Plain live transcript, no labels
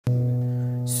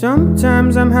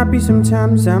Sometimes I'm happy,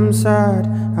 sometimes I'm sad.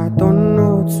 I don't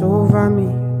know what's over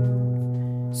me.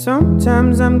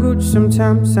 Sometimes I'm good,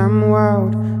 sometimes I'm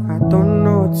wild. I don't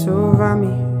know what's over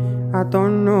me. I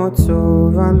don't know what's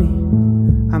over me.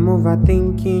 I'm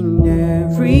overthinking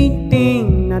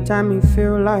everything. That time me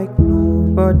feel like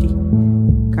nobody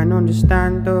can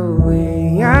understand the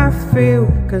way I feel.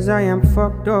 Cause I am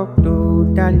fucked up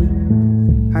totally.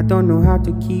 I don't know how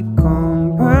to keep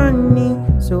company.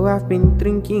 So I've been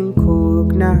drinking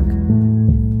cognac.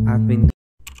 I've been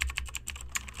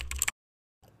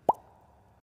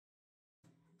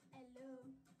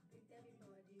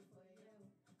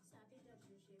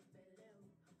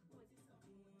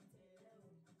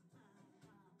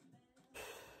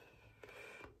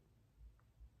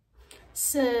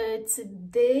So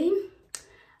today,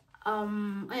 I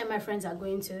and my friends are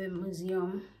going to the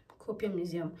museum, Kuopion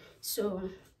Museum. So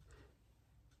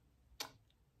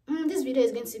this video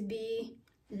is going to be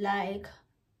like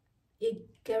a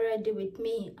get ready with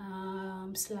me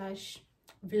slash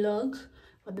vlog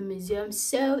for the museum.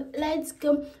 So let's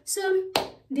go. So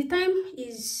the time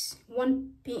is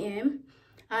 1 p.m.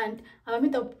 and our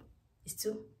meetup is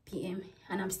 2 p.m.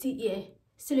 and I'm still here,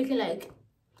 still looking like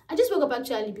I just woke up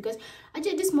actually, because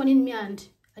actually this morning me and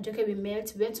Ajoke we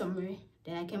went somewhere,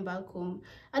 then I came back home.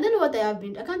 I don't know what I have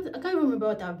been, I can't remember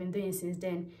what I've been doing since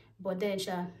then. But then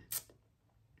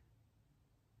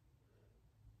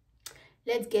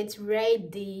let's get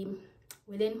ready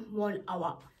within 1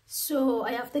 hour. So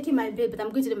I have taken my bath, but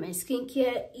I'm going to do my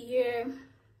skincare here.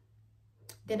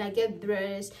 Then I get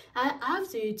dressed. I have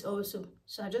to eat also,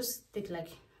 so I just take like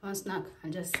one snack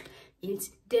and just eat.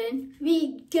 Then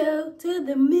we go to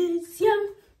the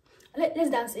museum. Let's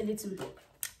dance a little.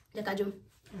 Lekajo.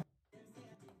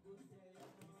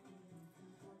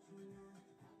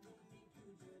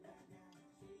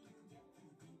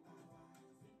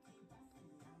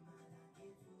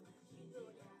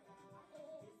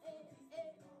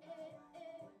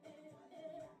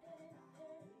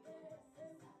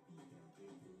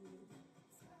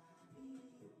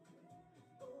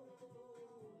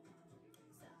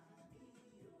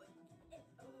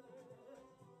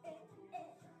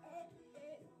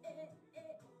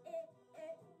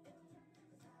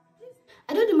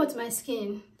 I don't do much to my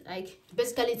skin. Like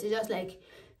basically it's just like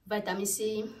vitamin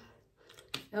C,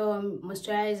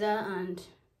 moisturizer and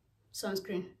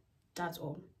sunscreen. That's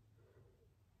all.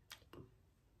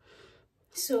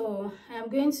 So I am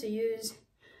going to use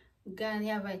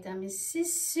Ganier vitamin C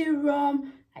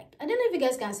serum. I don't know if you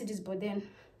guys can see this, but then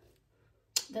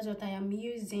that's what I am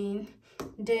using.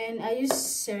 Then I use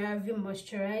Cerave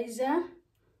moisturizer,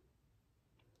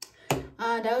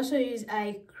 and I also use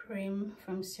eye cream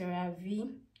from Cerave.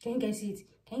 Can you guys see it?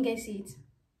 Can you guys see it?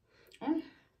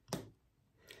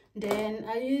 Then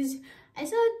I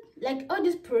saw like all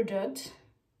these products,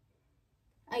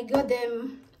 I got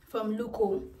them from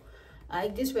Luco,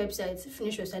 like this website.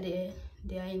 Finish yesterday,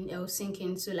 they are in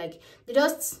Helsinki. So like they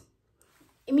just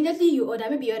immediately you order,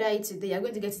 maybe you order it today, you're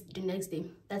going to get it the next day.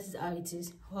 That is how it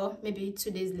is, or maybe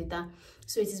 2 days later.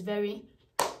 So it is very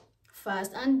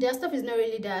fast, and their stuff is not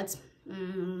really that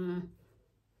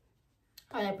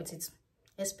how do I put it,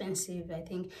 expensive, I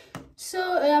think.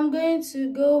 So I am going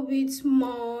to go with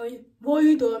my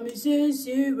vitamin C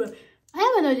serum. I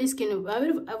have an oily skin.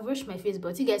 I've washed my face,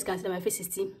 but you guys can see that my face is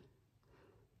still,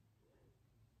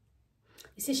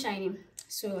 it's still shining.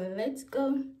 So let's go.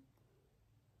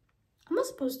 I'm not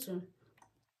supposed to.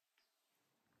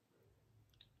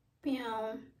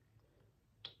 Pew,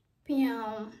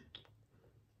 pew,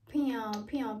 pew,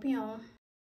 pew, pew.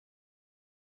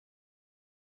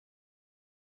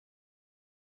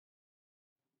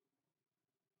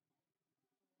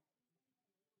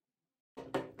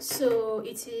 So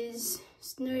it is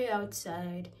snowy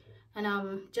outside, and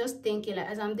I'm just thinking, like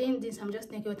as I'm doing this, I'm just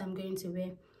thinking what I'm going to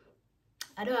wear.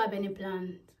 I don't have any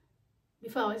plan.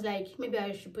 Before I was like, maybe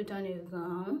I should put on a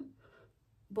gown,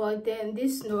 but then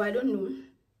this snow, I don't know.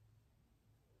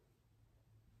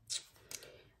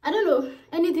 I don't know,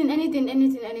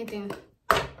 anything.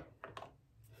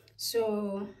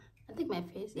 So I think my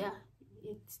face, yeah,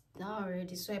 it's done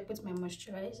already. So I put my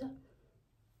moisturizer.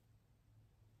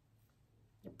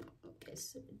 Yep. Okay,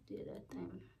 so we did that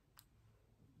time.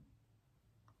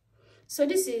 So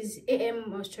this is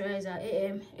AM moisturizer,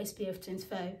 AM SPF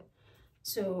 25.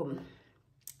 So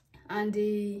and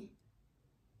the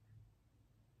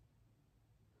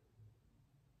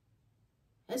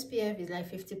SPF is like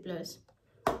 50 plus.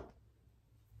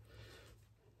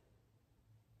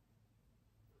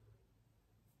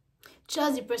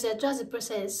 Trust the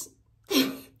process.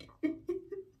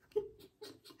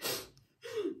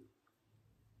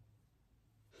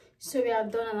 So we are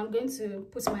done, and I'm going to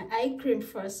put my eye cream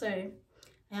first. Sorry,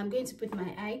 I am going to put my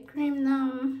eye cream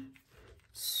now.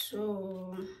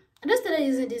 So I just started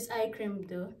using this eye cream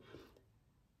though.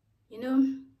 You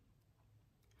know,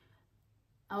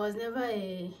 I was never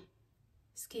a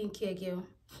skincare girl.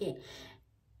 Yeah,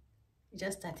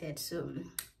 just started. So,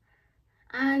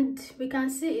 and we can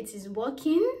see it is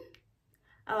working.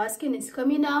 Our skin is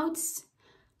coming out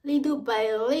little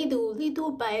by little,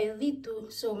 little by little.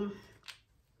 So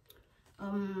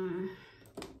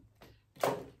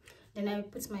then I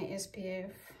put my SPF.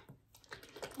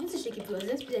 I need to shake it because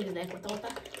SPF is like water.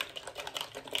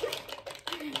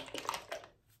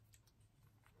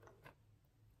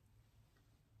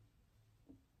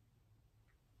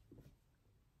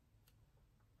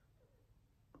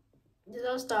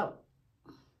 Don't stop.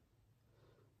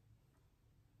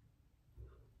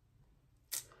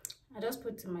 I just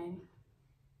put my,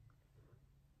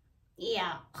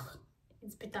 yeah,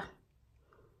 it's better.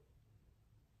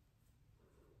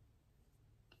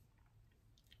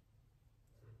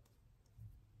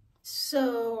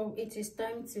 So it is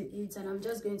time to eat, and I'm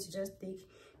just going to just take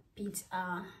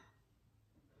pizza,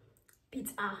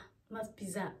 not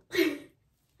pizza.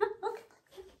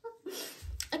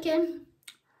 Okay.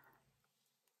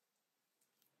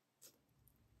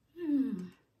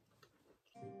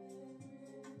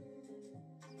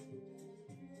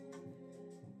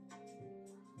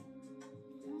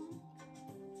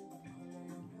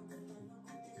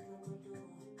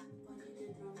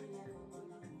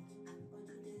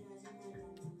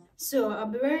 So I'll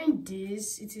be wearing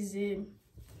this. It is a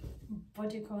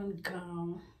bodycon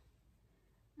gown.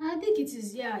 I think it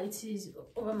is, yeah, it is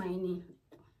over my knee.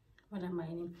 Over my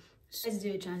knee. So let's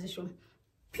do a transition.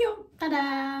 Pew!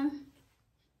 Ta-da!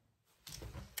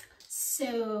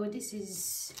 So this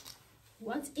is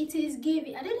what it is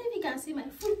giving. I don't know if you can see my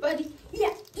full body.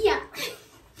 Yeah.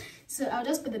 So I'll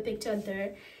just put the picture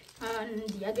there, and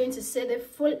you're going to see the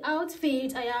full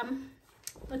outfit. I am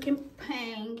looking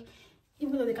pink.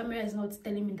 Even though the camera is not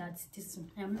telling me that this,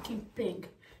 I am looking pink,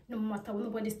 no matter what,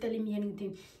 nobody's telling me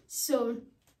anything. So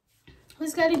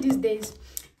basically these days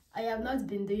I have not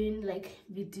been doing like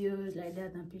videos like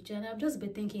that and picture, and I've just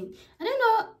been thinking, I don't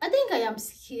know, I think I am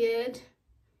scared.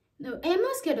 No, I am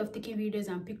not scared of taking videos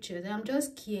and pictures. I'm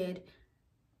just scared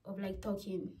of like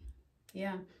talking.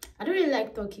 Yeah, I don't really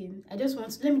like talking. I just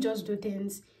want to, let me just do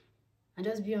things and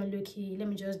just be on low-key. Let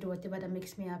me just do whatever that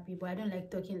makes me happy. But I don't like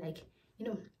talking, like, you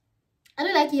know, I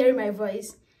don't like hearing my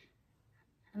voice,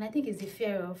 and I think it's the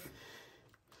fear of,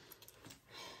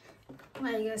 oh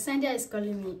my god, Sandra is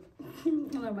calling me.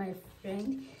 One of my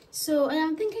friend. So I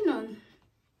am thinking on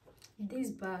this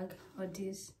bag or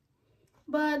this,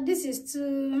 but this is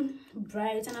too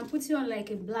bright, and I'm putting on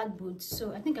like a black boot,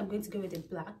 so I think I'm going to go with the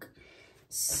black.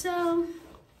 So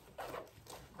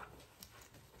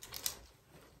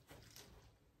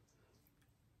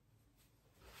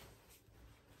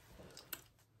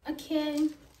okay,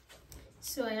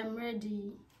 so I am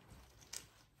ready.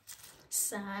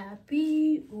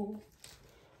 Sapi. Oh,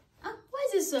 why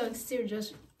is this song still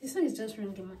just, this song is just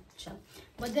ringing my chat?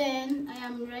 But then I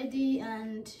am ready,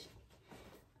 and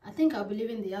I think I'll be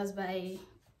leaving the house by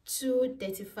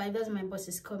 2:35. That's my boss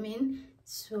is coming,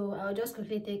 so I'll just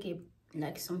quickly take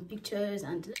like some pictures.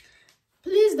 And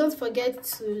please don't forget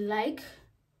to like,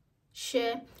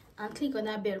 share, and click on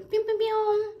that bell. Pew, pew,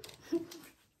 pew.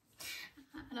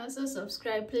 And also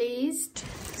subscribe, please.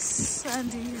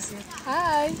 Sandy is here.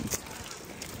 Hi.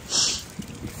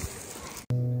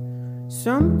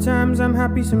 Sometimes I'm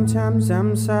happy, sometimes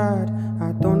I'm sad.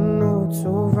 I don't know what's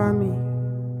over me.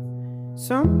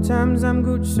 Sometimes I'm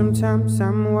good, sometimes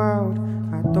I'm wild.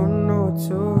 I don't know what's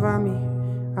over me.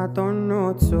 I don't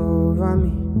know what's over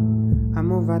me. I'm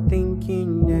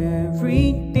overthinking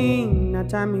everything. That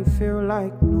time me feel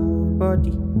like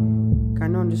nobody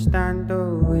can understand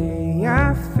the way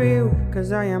I feel,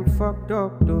 cause I am fucked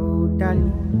up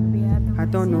totally. I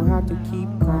don't know how to keep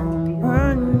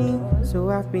company, so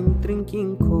I've been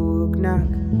drinking cognac.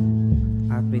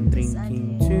 I've been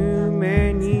drinking too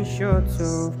many shots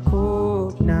of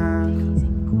cognac.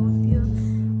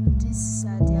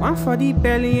 One for the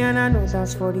belly and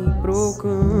another's for the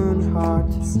broken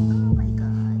heart.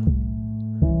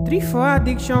 3 for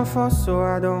addiction, 4 so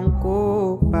I don't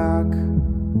go back.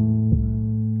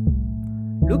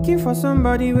 Looking for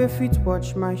somebody with fit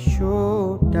watch my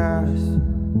shoulders,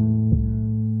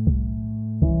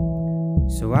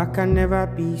 so I can never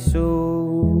be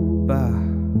sober.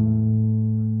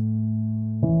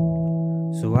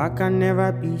 So I can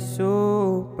never be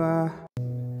sober.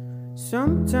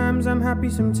 Sometimes I'm happy,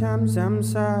 sometimes I'm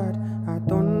sad. I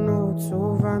don't know what's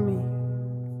over me.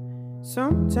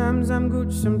 Sometimes I'm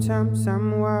good, sometimes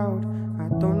I'm wild. I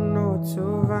don't know what's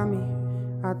over me.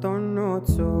 I don't know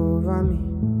what's over me.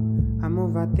 I'm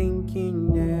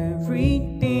overthinking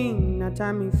everything. That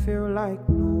time me feel like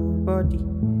nobody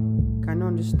can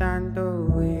understand the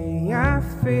way I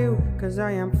feel. Cause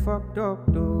I am fucked up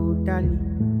totally.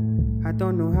 I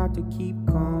don't know how to keep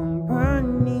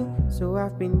company. So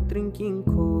I've been drinking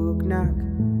cognac.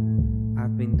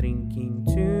 I've been drinking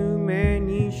too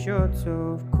many shots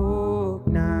of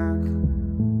cognac.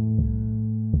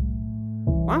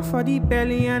 One for the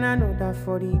belly and another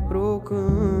for the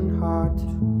broken heart.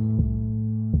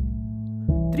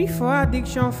 3 for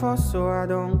addiction, 4 so I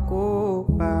don't go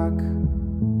back.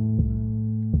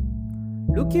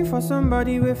 Looking for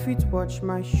somebody with fit watch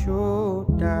my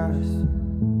shoulders,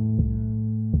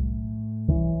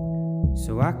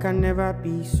 so I can never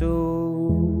be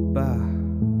sober.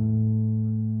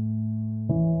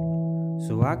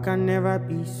 So I can never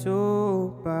be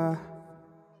sober.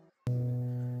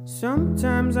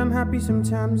 Sometimes I'm happy,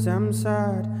 sometimes I'm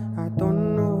sad. I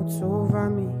don't know what's over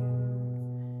me.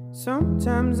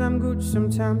 Sometimes I'm good,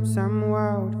 sometimes I'm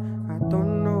wild. I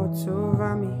don't know what's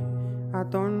over me. I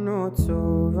don't know what's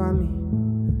over me.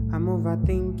 I'm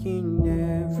overthinking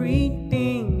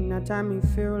everything. That time me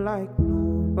feel like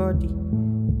nobody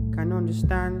can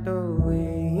understand the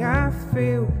way I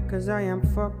feel. Cause I am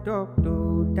fucked up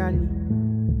totally.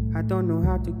 I don't know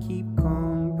how to keep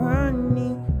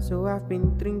company. So I've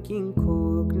been drinking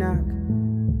cognac.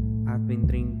 I've been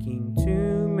drinking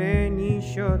too many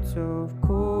shots of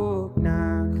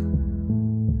cognac.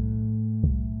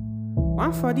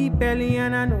 1 for the belly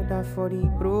and another for the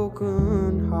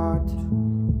broken heart.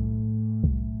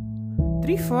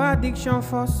 3 for addiction,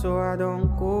 4 so I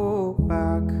don't go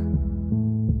back.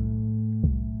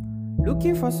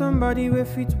 Looking for somebody with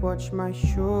fit watch my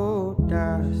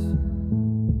shoulders,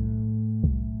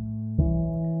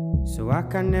 so I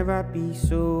can never be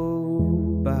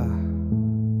sober.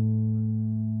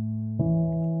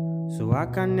 So I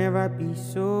can never be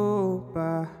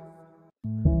sober.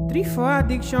 3 for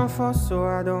addiction, 4 so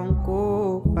I don't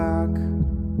go back.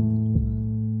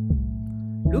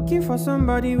 Looking for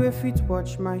somebody with fit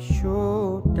watch my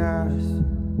shoulders,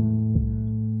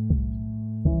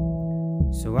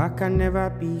 so I can never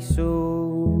be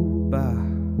sober.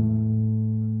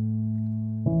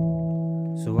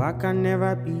 So I can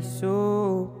never be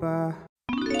sober.